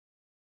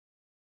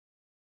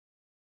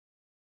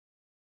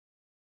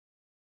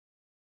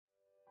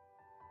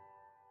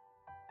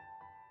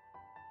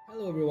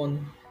Hello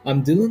everyone,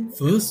 I'm Dylan.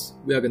 First,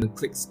 we are going to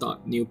click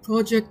Start New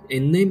Project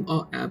and name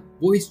our app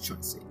Voice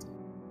Translator.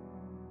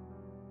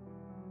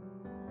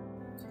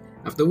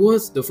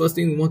 Afterwards, the first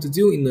thing we want to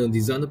do in the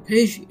designer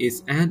page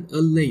is add a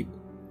label.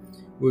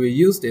 We will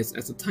use this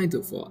as a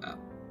title for our app.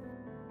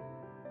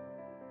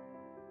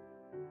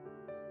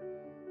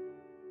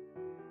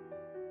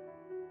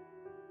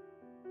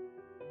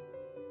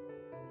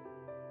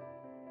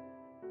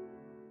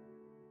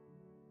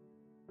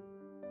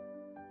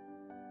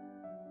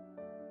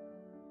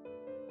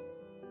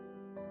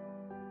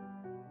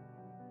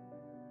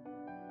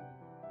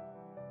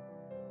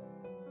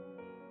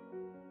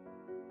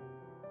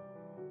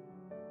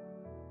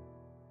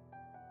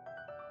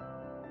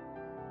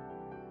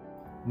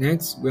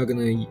 Next, we are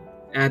going to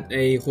add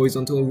a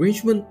horizontal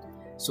arrangement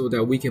so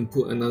that we can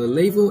put another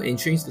label and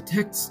change the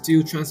text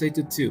to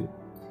translated to,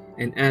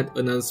 and add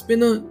another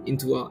spinner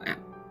into our app.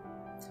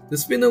 The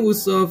spinner will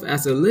serve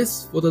as a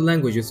list for the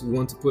languages we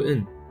want to put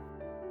in.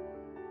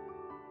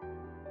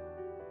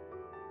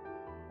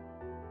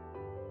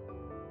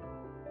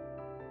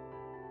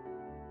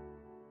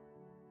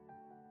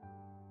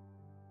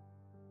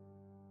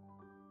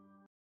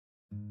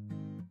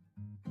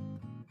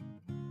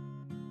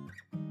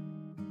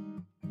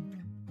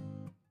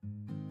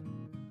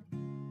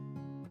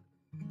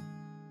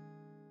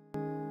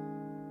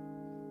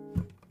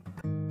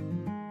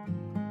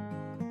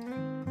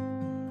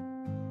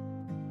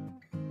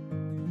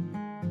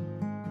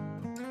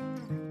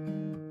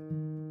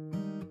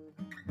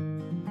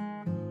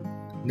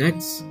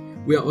 Next,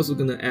 we are also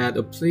going to add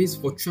a place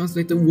for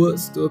translated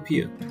words to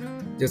appear.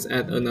 Just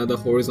add another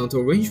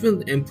horizontal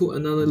arrangement and put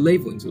another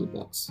label into the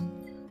box.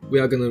 We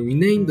are going to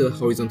rename the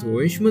horizontal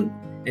arrangement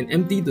and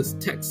empty the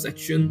text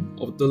section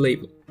of the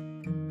label.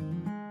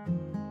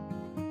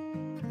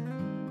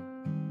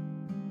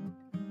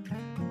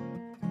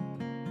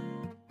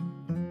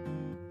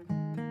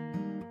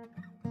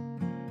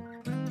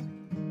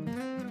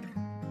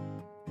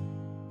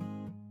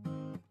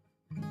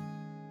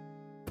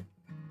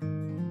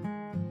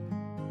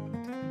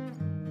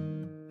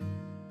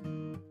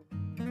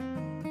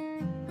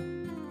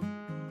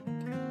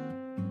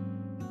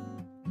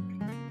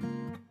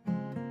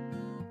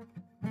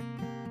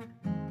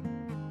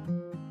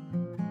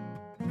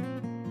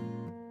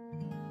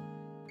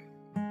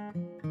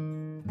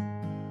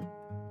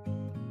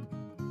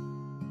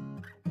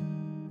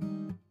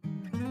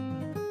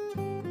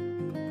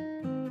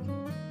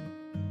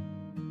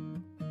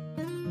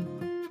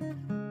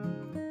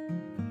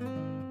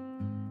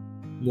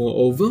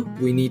 Moreover,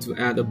 we need to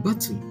add a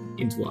button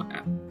into our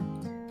app.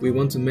 We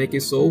want to make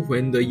it so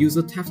when the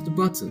user taps the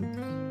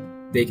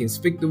button, they can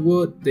speak the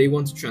word they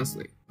want to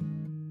translate.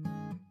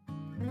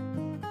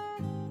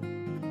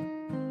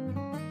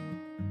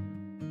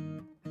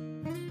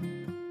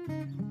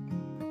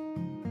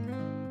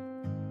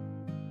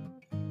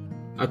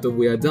 After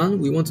we are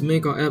done, we want to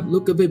make our app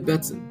look a bit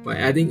better by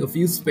adding a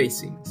few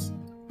spacings.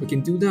 We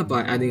can do that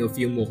by adding a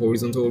few more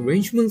horizontal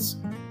arrangements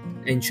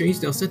and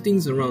change their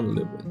settings around a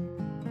little bit.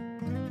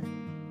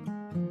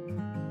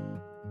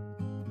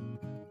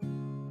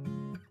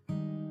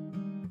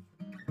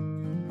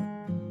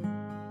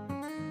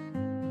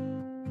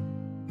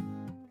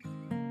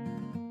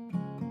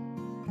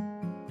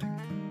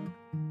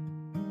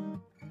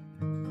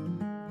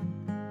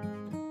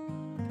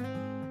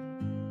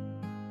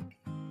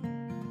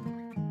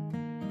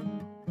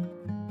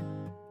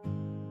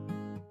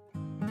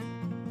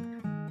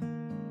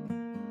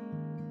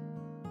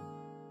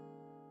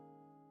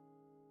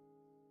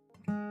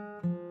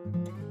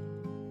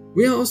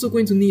 We are also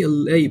going to need a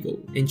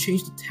label and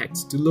change the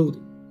text to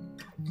loading.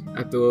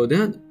 After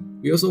that,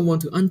 we also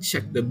want to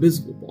uncheck the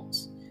visible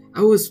box.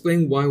 I will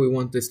explain why we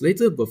want this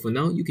later, but for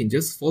now you can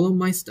just follow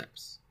my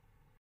steps.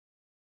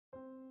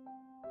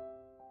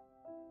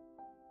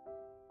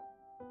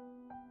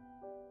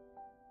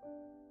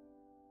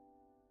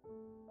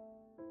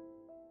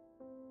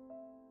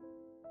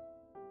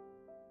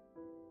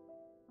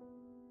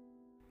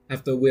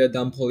 After we are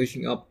done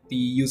polishing up the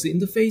user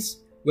interface,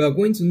 we are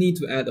going to need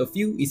to add a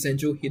few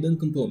essential hidden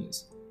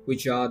components,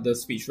 which are the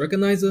speech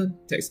recognizer,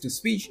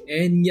 text-to-speech,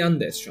 and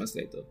Yandex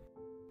translator.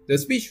 The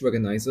speech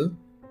recognizer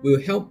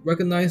will help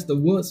recognize the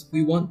words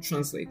we want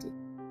translated.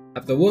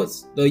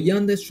 Afterwards, the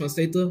Yandex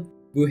translator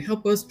will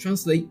help us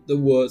translate the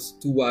words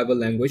to whatever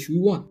language we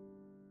want.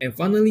 And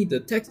finally, the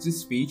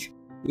text-to-speech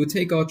will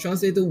take our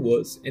translated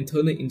words and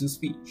turn it into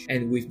speech.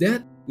 And with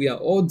that, we are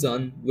all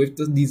done with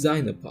the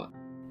designer part.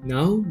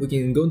 Now, we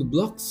can go to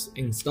blocks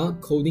and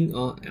start coding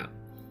our app.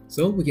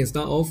 So we can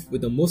start off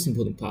with the most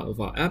important part of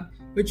our app,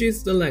 which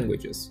is the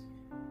languages.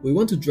 We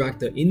want to drag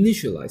the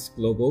initialize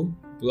global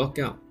block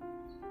out.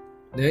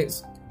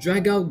 Next,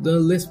 drag out the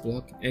list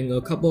block and a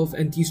couple of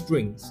empty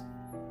strings.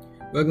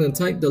 We're going to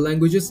type the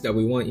languages that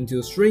we want into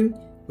a string,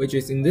 which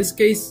is in this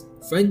case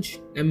French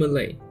and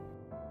Malay.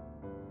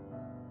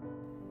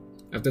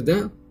 After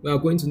that, we are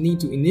going to need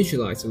to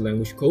initialize the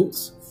language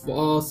codes for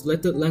our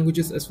selected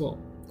languages as well.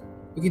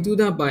 We can do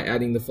that by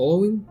adding the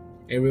following.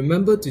 And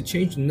remember to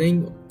change the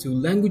name to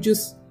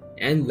languages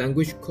and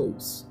language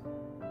codes.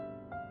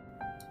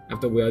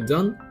 After we are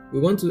done, we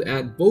want to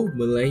add both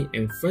Malay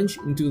and French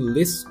into the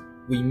list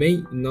we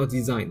made in our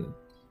designer.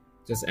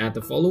 Just add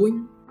the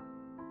following.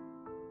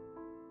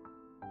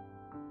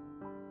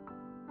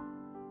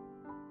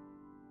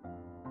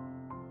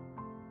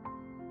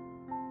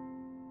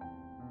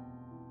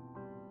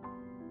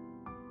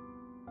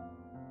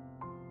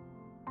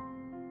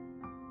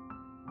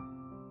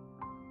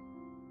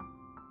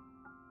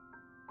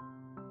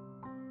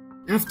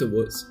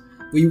 Afterwards,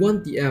 we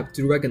want the app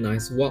to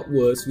recognize what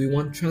words we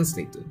want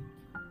translated.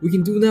 We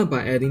can do that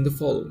by adding the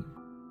following.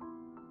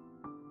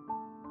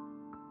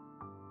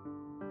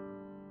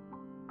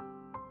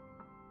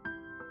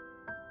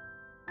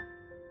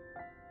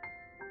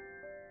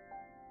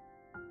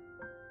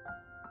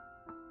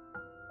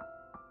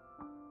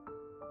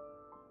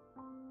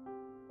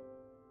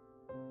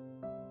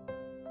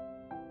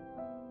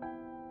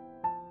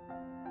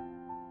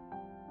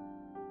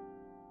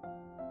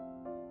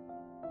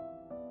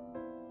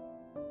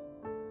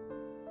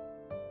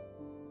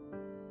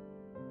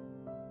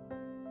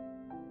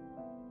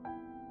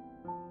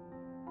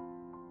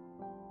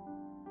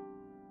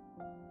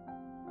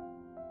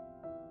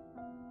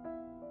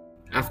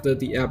 After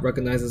the app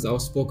recognizes our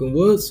spoken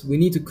words, we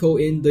need to call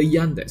in the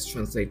Yandex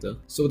translator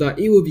so that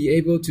it will be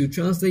able to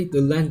translate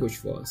the language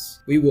for us.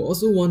 We will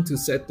also want to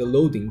set the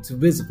loading to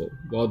visible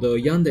while the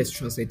Yandex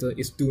translator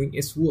is doing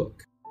its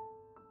work.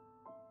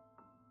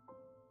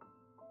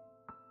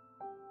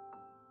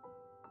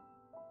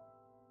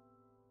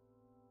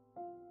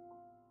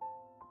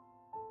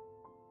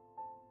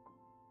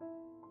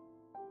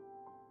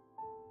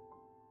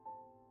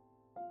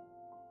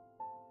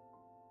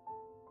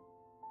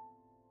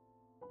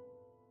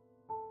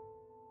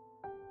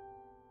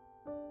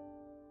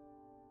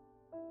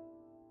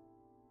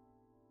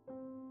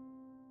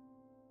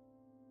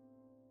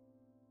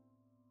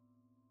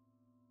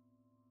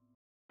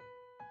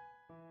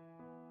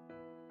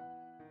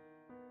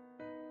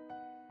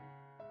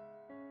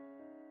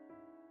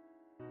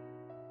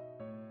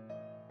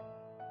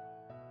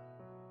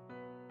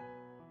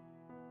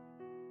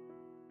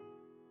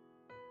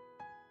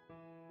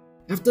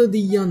 After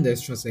the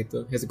Yandex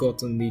translator has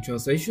gotten the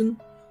translation,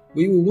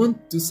 we will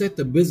want to set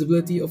the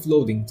visibility of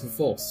loading to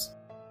false.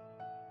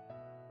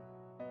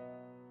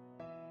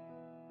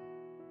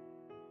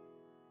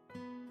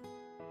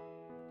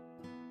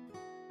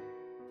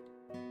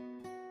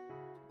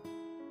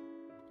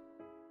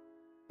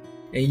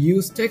 And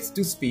use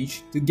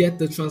text-to-speech to get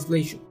the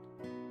translation.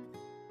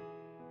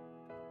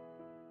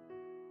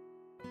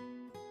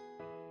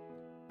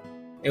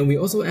 And we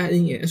also add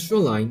in an extra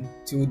line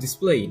to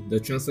display the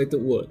translated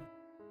word.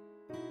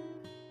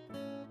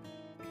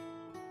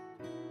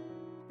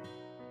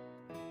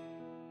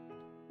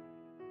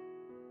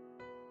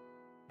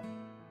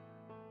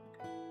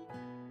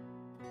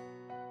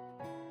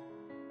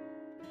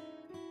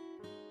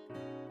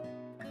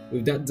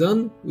 With that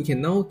done, we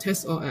can now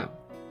test our app.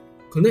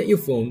 Connect your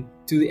phone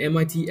to the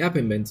MIT App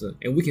Inventor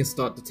and we can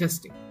start the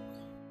testing.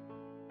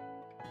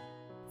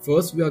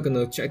 First, we are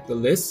gonna check the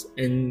list,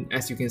 and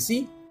as you can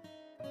see,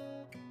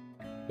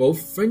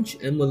 both French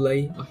and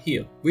Malay are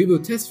here. We will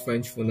test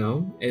French for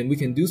now, and we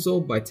can do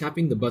so by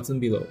tapping the button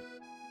below.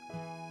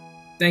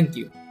 Thank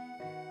you.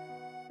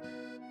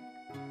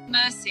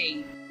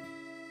 Merci.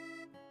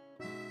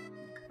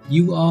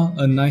 You are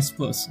a nice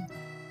person.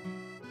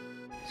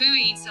 Vous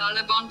êtes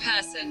la bonne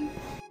personne.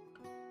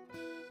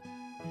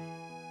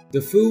 The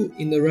food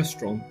in the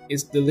restaurant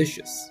is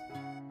delicious.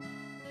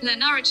 La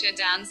nourriture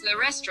dans le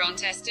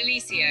restaurant est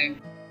délicieux.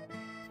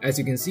 As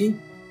you can see,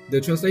 the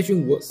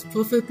translation works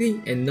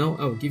perfectly, and now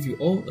I will give you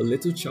all a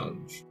little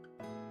challenge.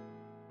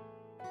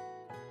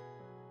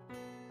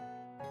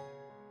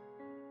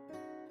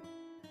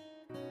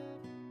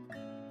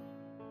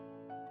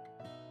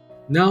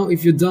 Now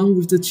if you're done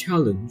with the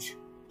challenge,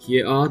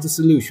 here are the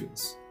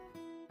solutions.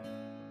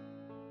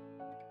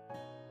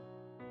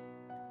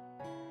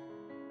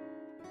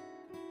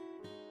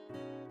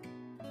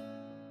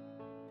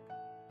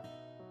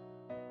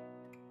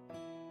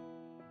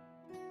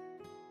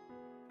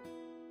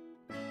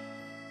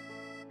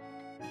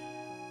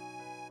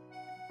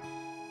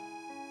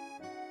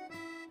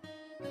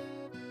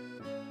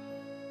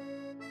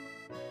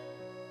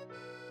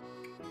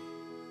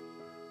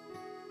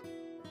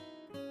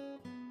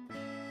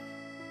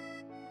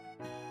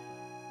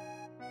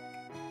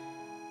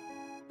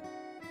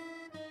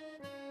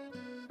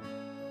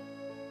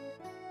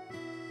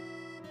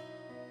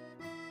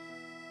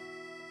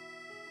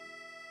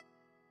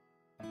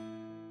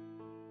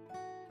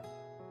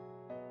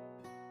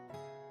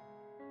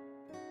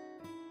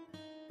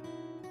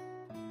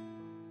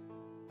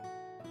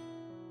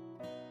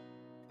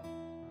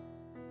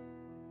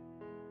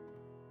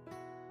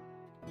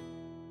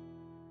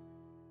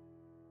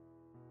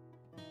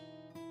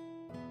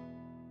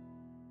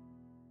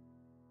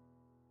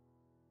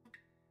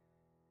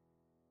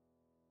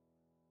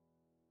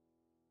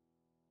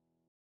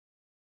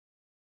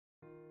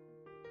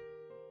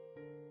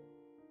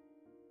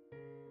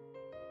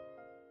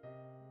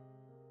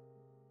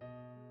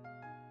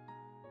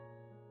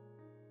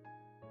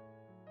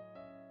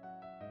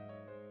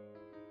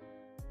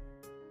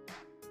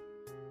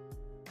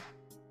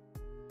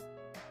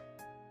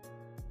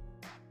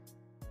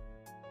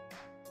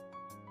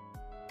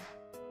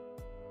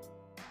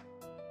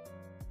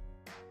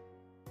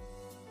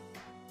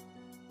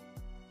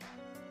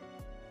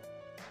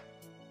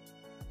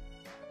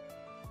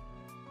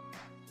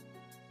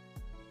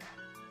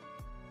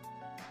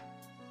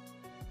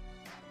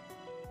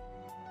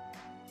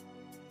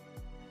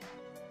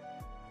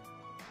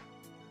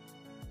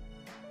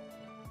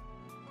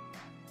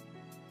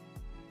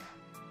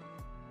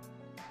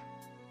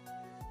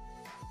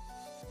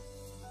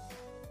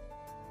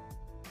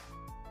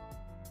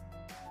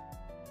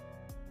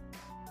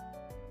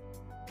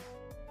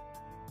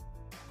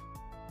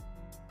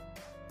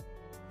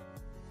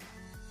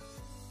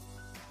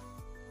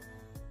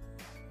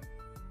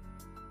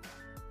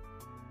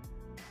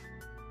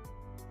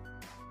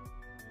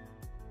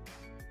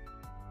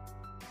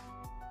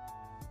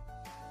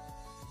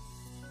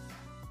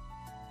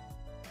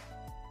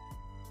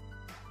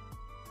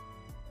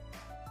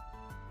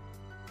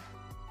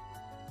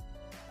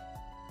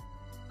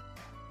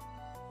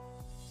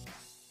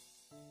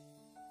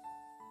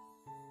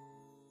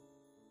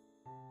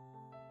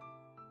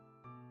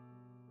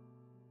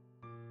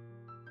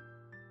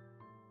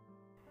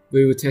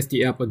 We will test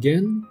the app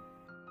again.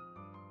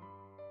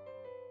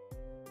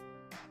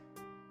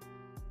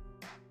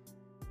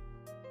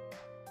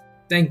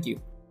 Thank you.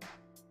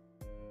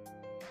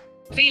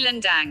 Vielen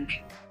Dank.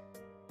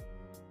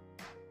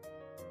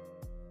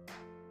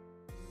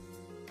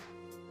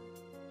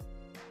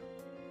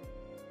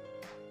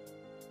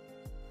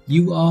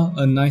 You are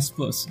a nice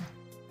person.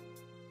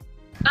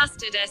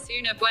 Usted es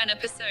una buena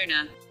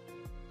persona.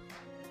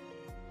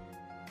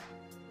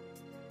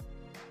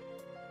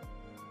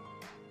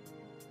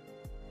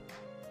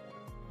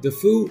 The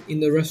food in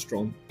the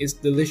restaurant is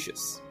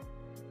delicious.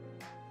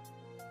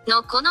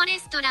 のこのレ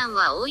ストラン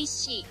は美味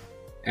しい。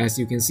 As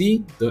you can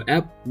see, the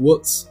app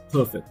works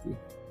perfectly.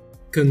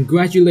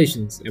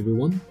 Congratulations,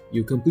 everyone!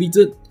 You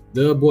completed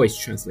the voice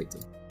translator.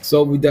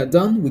 So with that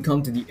done, we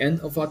come to the end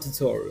of our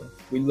tutorial.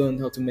 We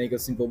learned how to make a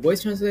simple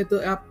voice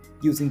translator app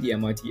using the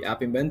MIT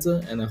App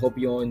Inventor, and I hope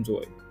you all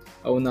enjoyed.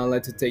 I would now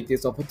like to take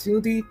this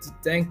opportunity to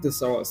thank the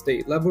Sarawak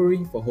State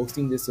Library for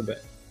hosting this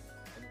event.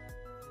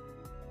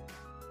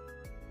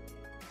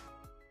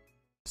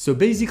 So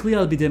basically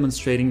I'll be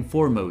demonstrating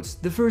 4 modes.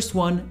 The first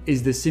one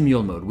is the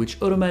simul mode, which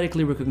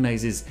automatically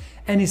recognizes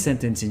any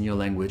sentence in your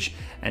language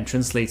and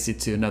translates it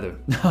to another.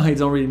 Now I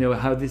don't really know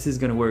how this is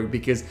gonna work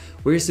because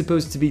we're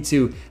supposed to be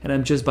 2 and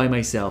I'm just by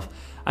myself.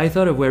 I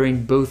thought of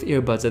wearing both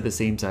earbuds at the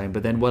same time,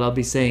 but then what I'll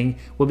be saying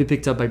will be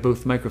picked up by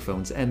both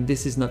microphones, and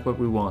this is not what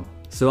we want.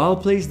 So I'll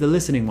place the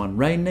listening one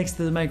right next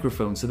to the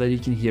microphone so that you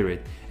can hear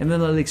it, and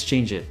then I'll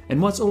exchange it.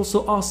 And what's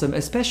also awesome,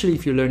 especially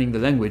if you're learning the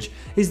language,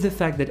 is the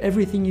fact that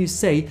everything you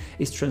say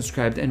is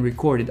transcribed and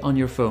recorded on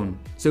your phone.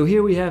 So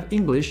here we have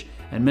English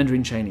and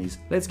Mandarin Chinese.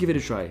 Let's give it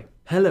a try.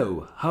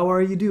 Hello, how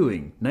are you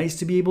doing? Nice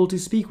to be able to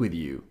speak with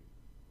you.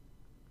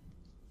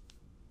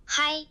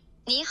 Hi,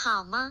 你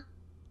好吗？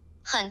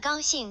很高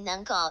兴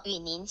能够与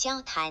您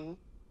交谈。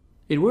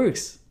 It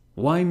works.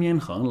 外面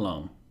很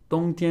冷，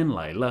冬天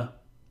来了。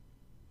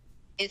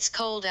 It's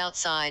cold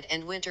outside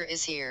and winter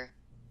is here.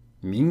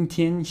 明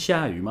天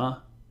下雨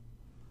吗？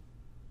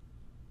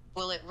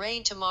 Will it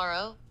rain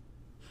tomorrow?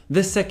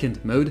 The second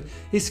mode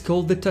is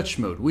called the touch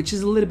mode, which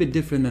is a little bit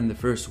different than the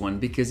first one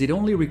because it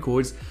only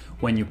records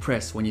when you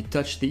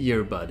touch the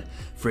earbud.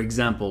 For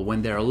example,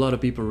 when there are a lot of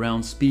people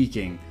around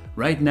speaking.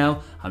 Right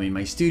now, I'm in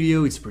my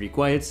studio, it's pretty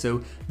quiet,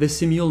 so the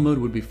simul mode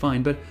would be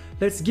fine, but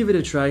let's give it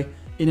a try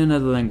in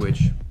another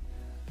language.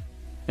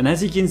 And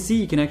as you can see,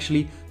 you can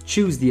actually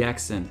choose the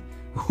accent.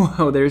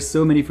 Wow, there's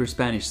so many for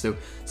Spanish. So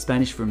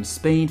Spanish from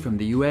Spain, from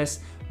the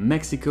US,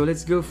 Mexico,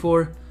 let's go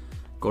for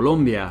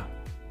Colombia.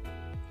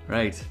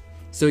 Right.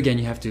 So again,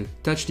 you have to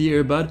touch the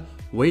earbud,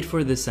 wait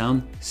for the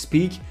sound,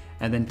 speak,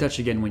 and then touch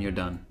again when you're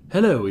done.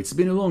 Hello, it's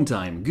been a long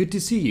time. Good to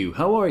see you.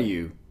 How are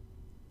you?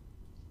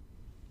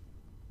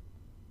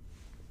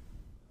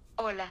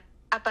 Hola,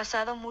 ha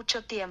pasado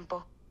mucho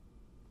tiempo.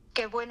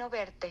 Qué bueno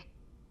verte.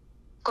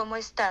 ¿Cómo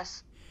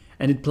estás?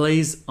 And it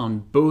plays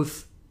on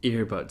both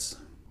earbuds.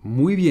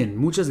 Muy bien,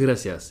 muchas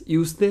gracias. ¿Y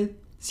usted?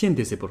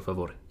 Siéntese, por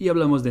favor, y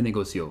hablamos de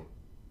negocio.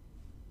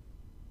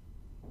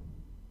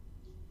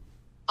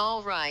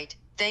 All right,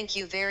 thank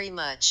you very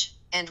much.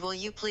 And will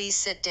you please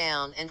sit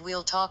down and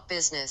we'll talk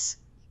business?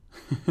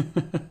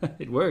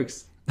 It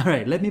works.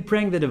 Alright, let me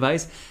prank the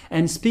device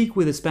and speak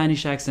with a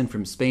Spanish accent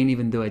from Spain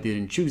even though I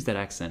didn't choose that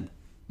accent.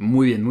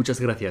 Muy bien,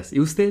 muchas gracias. ¿Y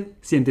usted?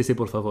 Siéntese,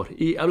 por favor,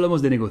 y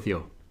hablamos de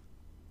negocio.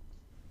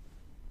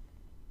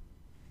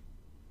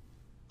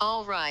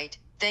 All right,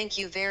 thank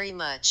you very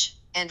much.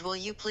 And will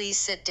you please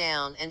sit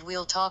down and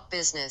we'll talk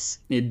business?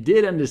 It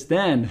did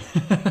understand.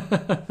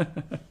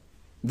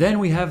 Then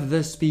we have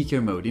the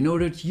speaker mode. In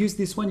order to use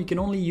this one, you can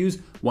only use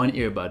one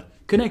earbud.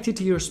 Connect it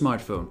to your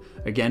smartphone.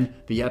 Again,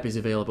 the app is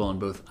available on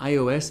both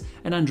iOS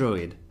and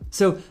Android.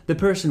 So the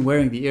person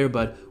wearing the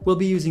earbud will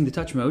be using the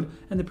touch mode,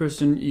 and the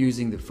person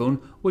using the phone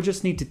will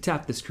just need to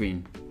tap the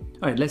screen.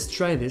 Alright, let's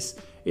try this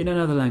in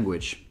another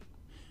language.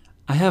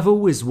 I have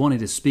always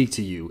wanted to speak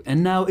to you,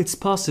 and now it's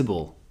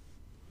possible.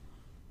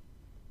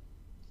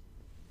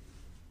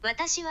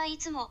 私はい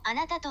つもあ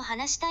なたと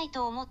話したい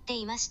と思って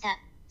いました。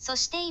そ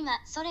して今、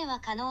それは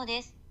可能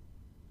です。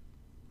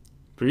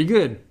 Pretty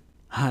good.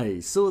 は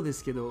い、そうで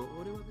すけど、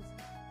俺はですね